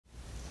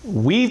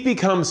We've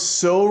become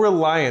so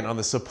reliant on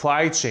the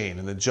supply chain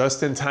and the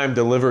just-in-time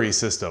delivery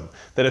system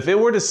that if it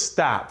were to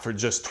stop for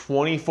just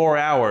 24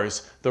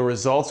 hours, the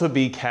results would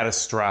be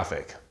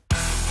catastrophic.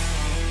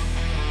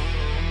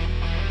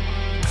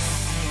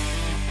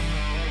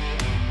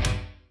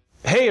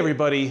 Hey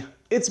everybody,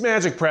 it's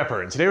Magic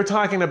Prepper, and today we're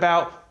talking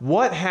about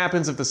what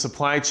happens if the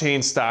supply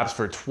chain stops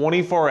for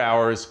 24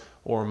 hours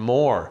or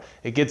more.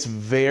 It gets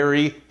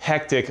very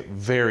hectic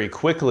very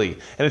quickly.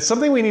 And it's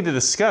something we need to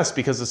discuss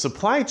because the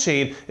supply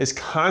chain is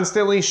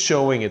constantly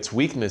showing its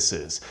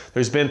weaknesses.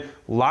 There's been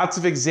lots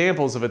of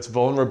examples of its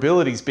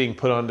vulnerabilities being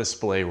put on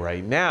display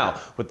right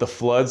now, with the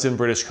floods in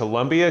British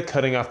Columbia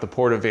cutting off the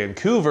port of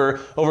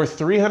Vancouver. Over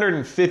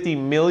 $350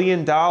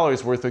 million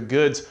worth of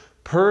goods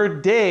per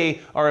day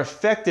are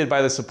affected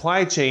by the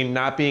supply chain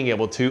not being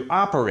able to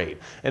operate.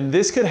 And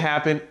this could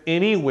happen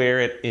anywhere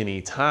at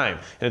any time.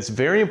 And it's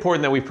very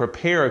important that we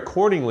prepare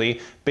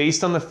accordingly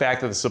based on the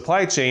fact that the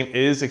supply chain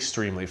is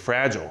extremely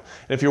fragile.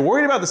 And if you're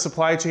worried about the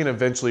supply chain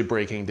eventually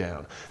breaking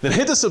down, then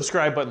hit the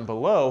subscribe button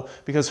below,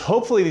 because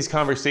hopefully these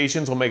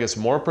conversations will make us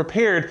more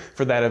prepared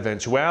for that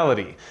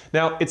eventuality.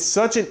 Now, it's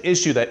such an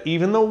issue that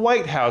even the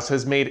White House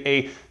has made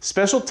a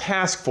special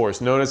task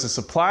force known as the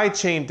Supply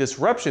Chain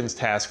Disruptions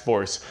Task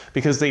Force,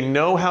 because they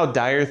know how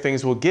dire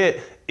things will get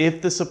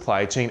if the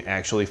supply chain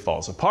actually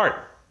falls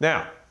apart.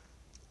 Now,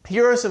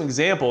 here are some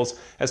examples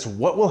as to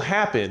what will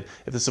happen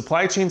if the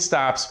supply chain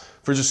stops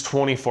for just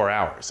 24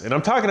 hours. And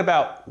I'm talking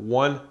about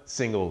one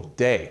single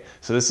day.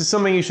 So this is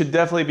something you should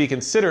definitely be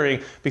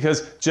considering,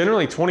 because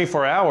generally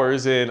 24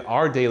 hours in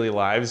our daily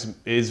lives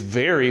is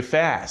very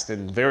fast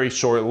and very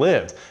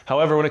short-lived.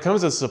 However, when it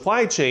comes to the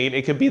supply chain,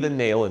 it could be the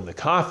nail in the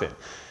coffin.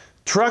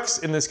 Trucks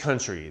in this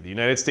country, the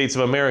United States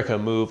of America,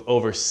 move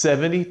over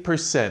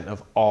 70%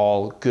 of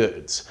all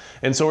goods.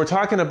 And so we're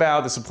talking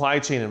about the supply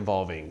chain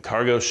involving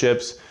cargo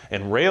ships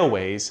and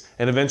railways,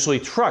 and eventually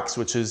trucks,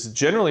 which is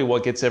generally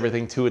what gets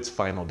everything to its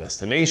final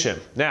destination.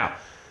 Now,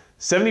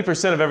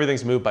 70% of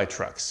everything's moved by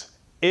trucks.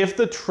 If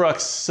the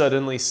trucks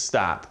suddenly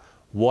stop,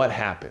 what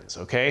happens,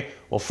 okay?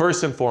 Well,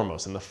 first and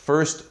foremost, in the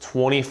first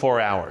 24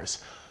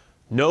 hours,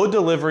 no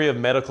delivery of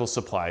medical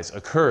supplies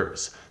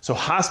occurs. So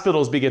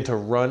hospitals begin to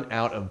run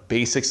out of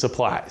basic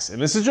supplies.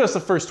 And this is just the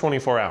first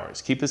 24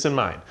 hours. Keep this in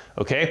mind,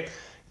 okay?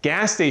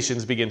 Gas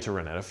stations begin to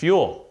run out of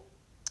fuel.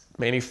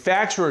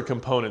 Manufacturer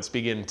components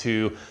begin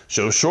to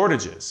show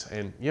shortages.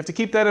 And you have to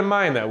keep that in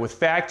mind, that with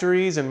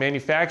factories and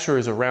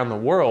manufacturers around the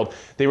world,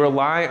 they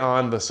rely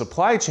on the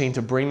supply chain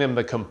to bring them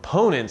the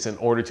components in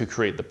order to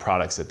create the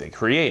products that they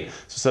create.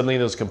 So suddenly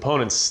those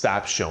components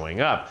stop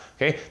showing up,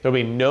 okay? There'll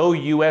be no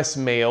US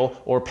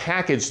mail or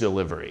package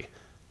delivery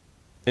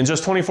in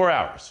just 24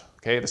 hours,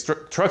 okay?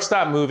 The trucks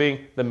stop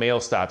moving, the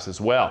mail stops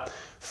as well.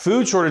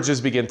 Food shortages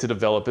begin to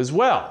develop as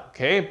well,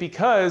 okay?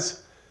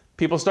 Because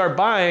people start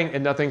buying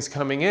and nothing's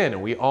coming in.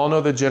 And we all know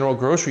the general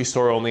grocery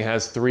store only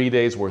has 3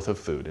 days worth of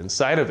food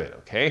inside of it,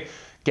 okay?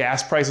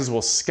 Gas prices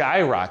will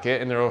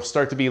skyrocket, and there will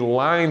start to be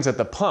lines at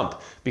the pump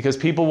because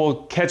people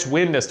will catch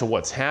wind as to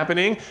what's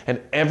happening,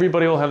 and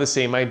everybody will have the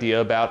same idea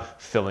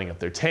about filling up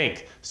their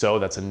tank. So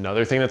that's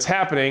another thing that's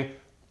happening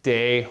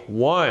day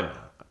one.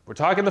 We're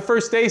talking the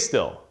first day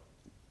still.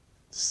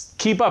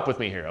 Keep up with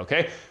me here,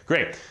 okay?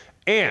 Great.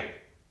 And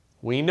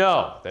we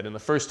know that in the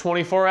first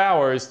 24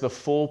 hours, the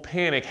full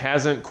panic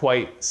hasn't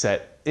quite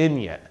set in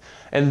yet.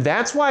 And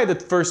that's why the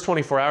first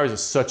 24 hours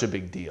is such a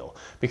big deal,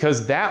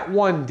 because that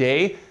one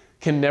day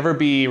can never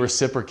be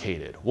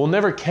reciprocated. We'll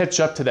never catch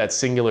up to that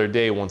singular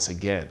day once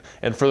again.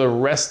 And for the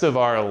rest of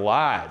our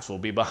lives, we'll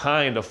be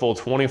behind a full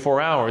 24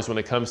 hours when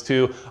it comes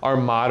to our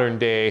modern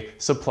day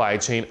supply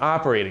chain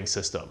operating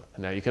system.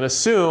 And now you can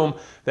assume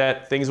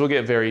that things will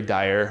get very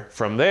dire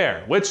from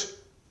there, which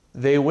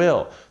they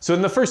will. So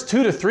in the first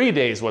 2 to 3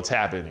 days, what's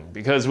happening?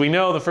 Because we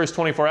know the first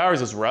 24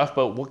 hours is rough,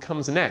 but what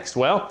comes next?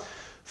 Well,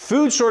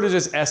 food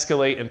shortages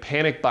escalate and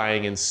panic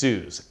buying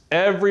ensues.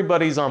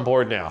 Everybody's on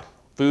board now.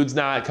 Food's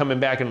not coming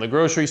back into the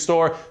grocery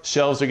store.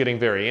 Shelves are getting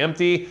very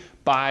empty.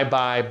 Buy,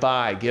 buy,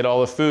 buy. Get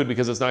all the food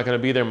because it's not going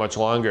to be there much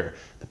longer.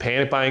 The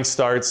panic buying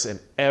starts and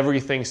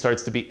everything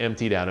starts to be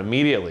emptied out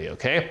immediately,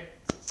 okay?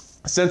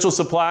 Essential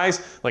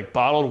supplies like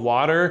bottled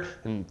water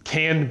and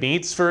canned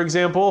meats, for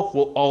example,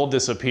 will all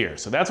disappear.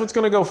 So that's what's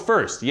going to go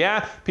first.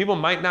 Yeah, people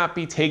might not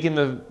be taking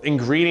the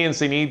ingredients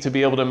they need to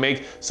be able to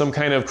make some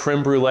kind of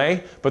creme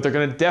brulee, but they're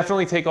going to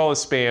definitely take all the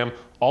Spam,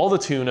 all the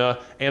tuna,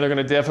 and they're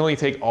going to definitely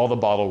take all the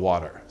bottled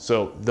water.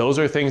 So those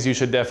are things you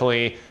should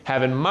definitely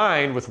have in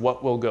mind with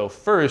what will go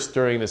first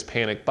during this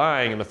panic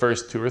buying in the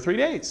first 2 or 3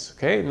 days,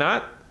 okay?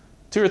 Not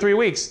 2 or 3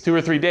 weeks, 2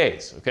 or 3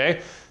 days,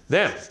 okay?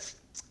 Then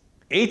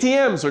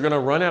ATMs are going to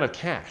run out of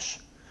cash.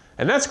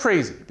 And that's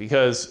crazy,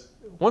 because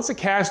once the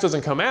cash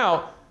doesn't come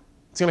out,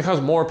 it's going to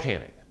cause more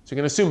panic. So you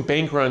can assume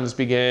bank runs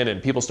begin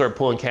and people start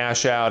pulling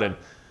cash out, and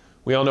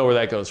We all know where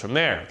that goes from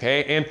there,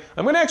 okay? And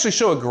I'm gonna actually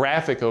show a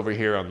graphic over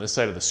here on this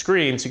side of the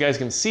screen so you guys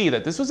can see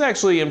that this was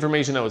actually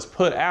information that was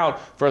put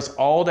out for us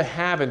all to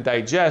have and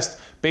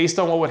digest based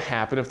on what would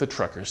happen if the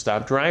truckers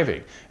stopped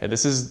driving. And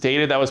this is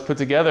data that was put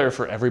together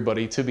for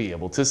everybody to be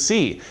able to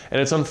see.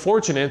 And it's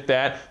unfortunate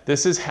that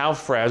this is how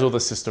fragile the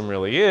system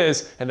really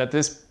is, and that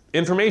this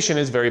information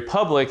is very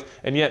public,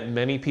 and yet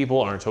many people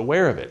aren't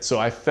aware of it. So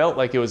I felt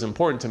like it was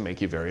important to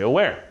make you very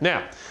aware.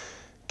 Now,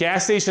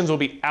 gas stations will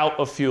be out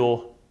of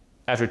fuel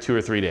after 2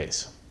 or 3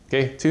 days.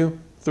 Okay, 2,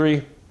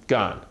 3,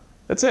 gone.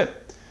 That's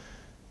it.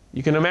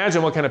 You can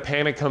imagine what kind of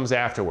panic comes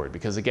afterward,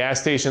 because the gas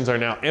stations are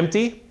now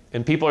empty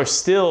and people are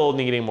still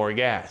needing more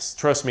gas.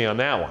 Trust me on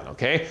that one,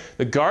 okay?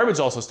 The garbage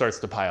also starts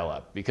to pile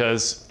up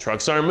because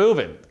trucks aren't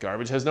moving.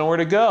 Garbage has nowhere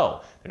to go.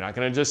 They're not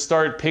gonna just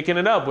start picking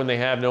it up when they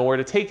have nowhere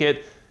to take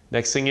it.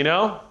 Next thing you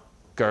know,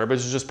 garbage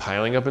is just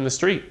piling up in the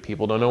street.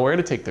 People don't know where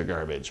to take their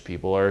garbage.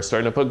 People are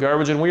starting to put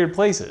garbage in weird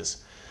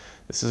places.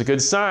 This is a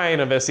good sign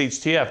of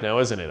SHTF now,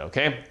 isn't it,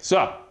 okay?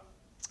 So,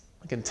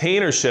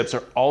 container ships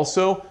are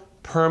also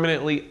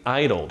permanently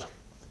idled.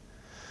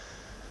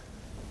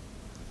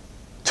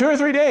 2 or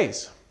 3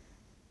 days.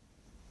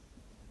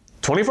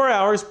 24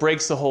 hours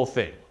breaks the whole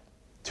thing.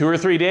 2 or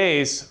 3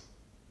 days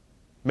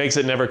makes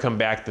it never come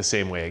back the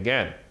same way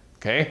again,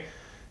 okay?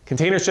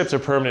 Container ships are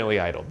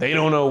permanently idle. They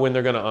don't know when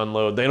they're gonna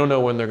unload. They don't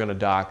know when they're gonna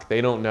dock. They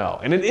don't know.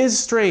 And it is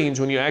strange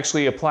when you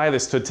actually apply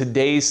this to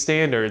today's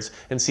standards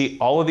and see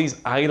all of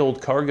these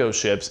idled cargo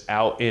ships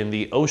out in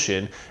the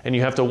ocean, and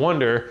you have to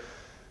wonder,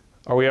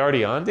 are we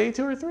already on day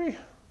 2 or 3?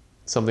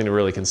 Something to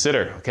really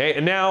consider, okay?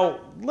 And now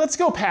let's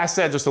go past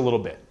that just a little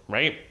bit,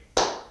 right?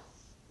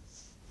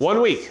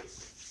 1 week.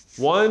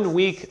 1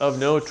 week of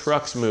no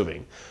trucks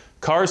moving.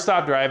 Cars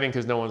stop driving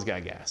because no one's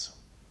got gas.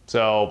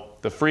 So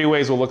the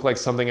freeways will look like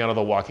something out of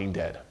The Walking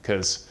Dead,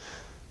 because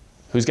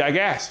who's got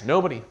gas?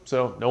 Nobody.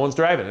 So no one's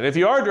driving. And if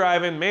you are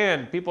driving,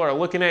 man, people are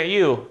looking at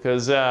you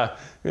because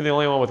you're the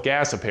only one with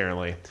gas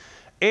apparently.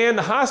 And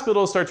the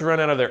hospitals start to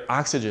run out of their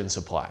oxygen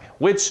supply,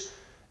 which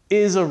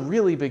is a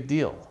really big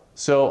deal.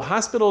 So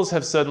hospitals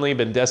have suddenly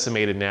been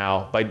decimated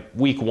now by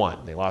week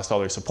 1. They lost all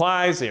their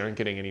supplies. They aren't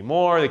getting any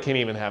more. They can't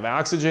even have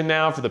oxygen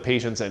now for the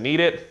patients that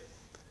need it.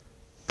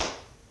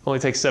 Only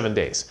takes 7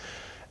 days.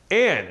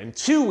 And in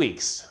 2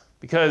 weeks,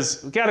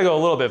 because we gotta go a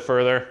little bit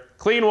further,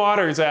 clean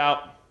water is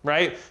out,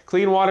 right?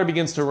 Clean water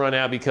begins to run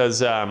out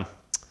because,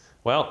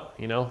 well,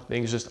 you know,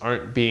 things just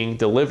aren't being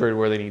delivered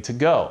where they need to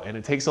go. And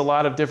it takes a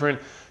lot of different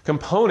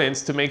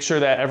components to make sure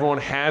that everyone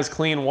has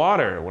clean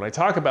water. When I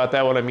talk about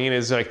that, what I mean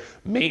is like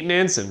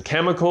maintenance and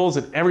chemicals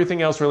and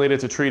everything else related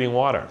to treating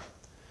water.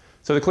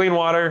 So the clean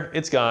water,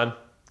 it's gone,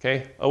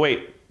 okay? Oh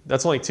wait,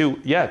 that's only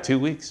 2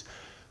 weeks.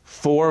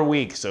 4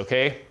 weeks,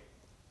 okay?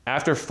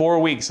 After 4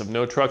 weeks of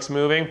no trucks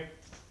moving,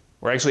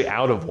 we're actually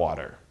out of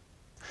water.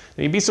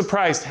 And you'd be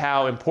surprised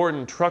how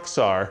important trucks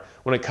are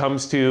when it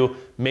comes to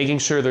making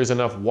sure there's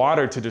enough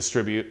water to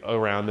distribute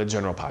around the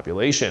general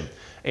population.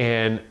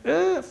 And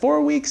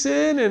 4 weeks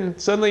in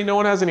and suddenly no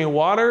one has any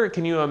water,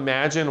 can you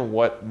imagine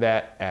what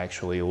that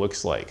actually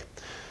looks like?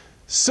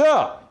 So,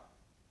 I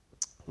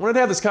wanted to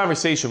have this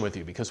conversation with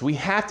you because we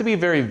have to be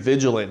very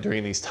vigilant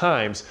during these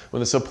times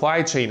when the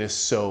supply chain is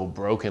so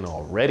broken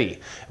already.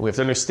 And we have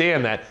to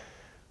understand that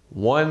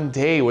 1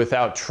 day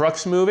without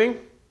trucks moving,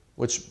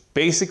 which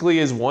basically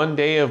is 1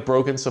 day of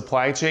broken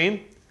supply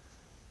chain,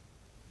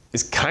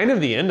 is kind of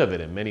the end of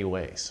it in many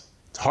ways.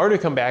 It's hard to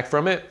come back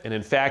from it, and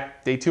in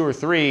fact, day 2 or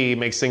 3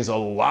 makes things a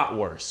lot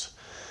worse.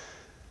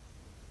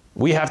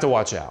 We have to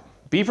watch out.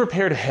 Be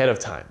prepared ahead of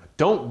time.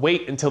 Don't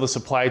wait until the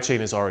supply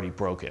chain is already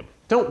broken.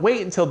 Don't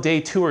wait until day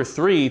 2 or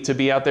 3 to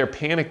be out there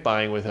panic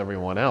buying with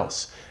everyone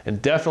else.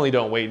 And definitely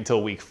don't wait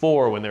until week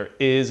 4 when there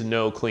is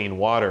no clean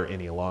water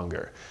any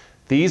longer.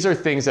 These are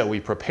things that we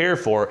prepare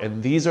for,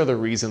 and these are the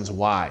reasons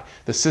why.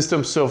 The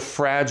system's so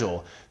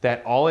fragile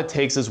that all it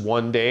takes is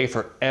 1 day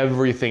for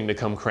everything to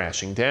come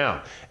crashing down.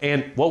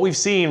 And what we've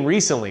seen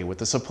recently with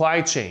the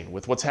supply chain,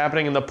 with what's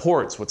happening in the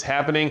ports, what's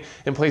happening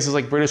in places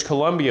like British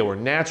Columbia, where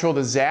natural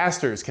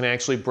disasters can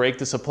actually break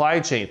the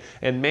supply chain,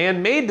 and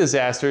man-made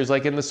disasters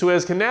like in the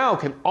Suez Canal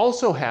can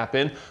also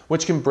happen,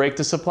 which can break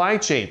the supply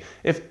chain.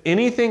 If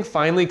anything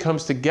finally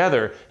comes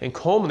together and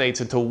culminates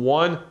into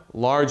one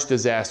large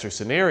disaster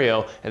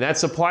scenario, and that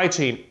supply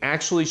chain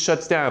actually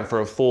shuts down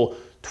for a full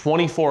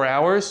 24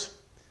 hours,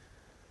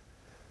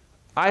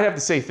 I'd have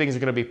to say things are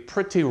going to be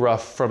pretty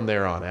rough from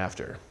there on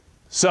after.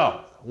 So,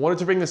 I wanted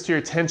to bring this to your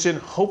attention.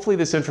 Hopefully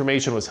this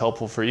information was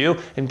helpful for you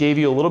and gave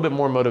you a little bit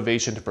more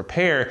motivation to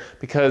prepare,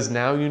 because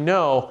now you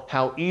know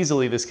how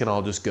easily this can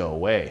all just go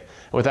away.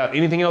 And without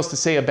anything else to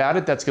say about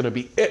it, that's going to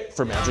be it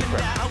for Magic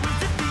Prep.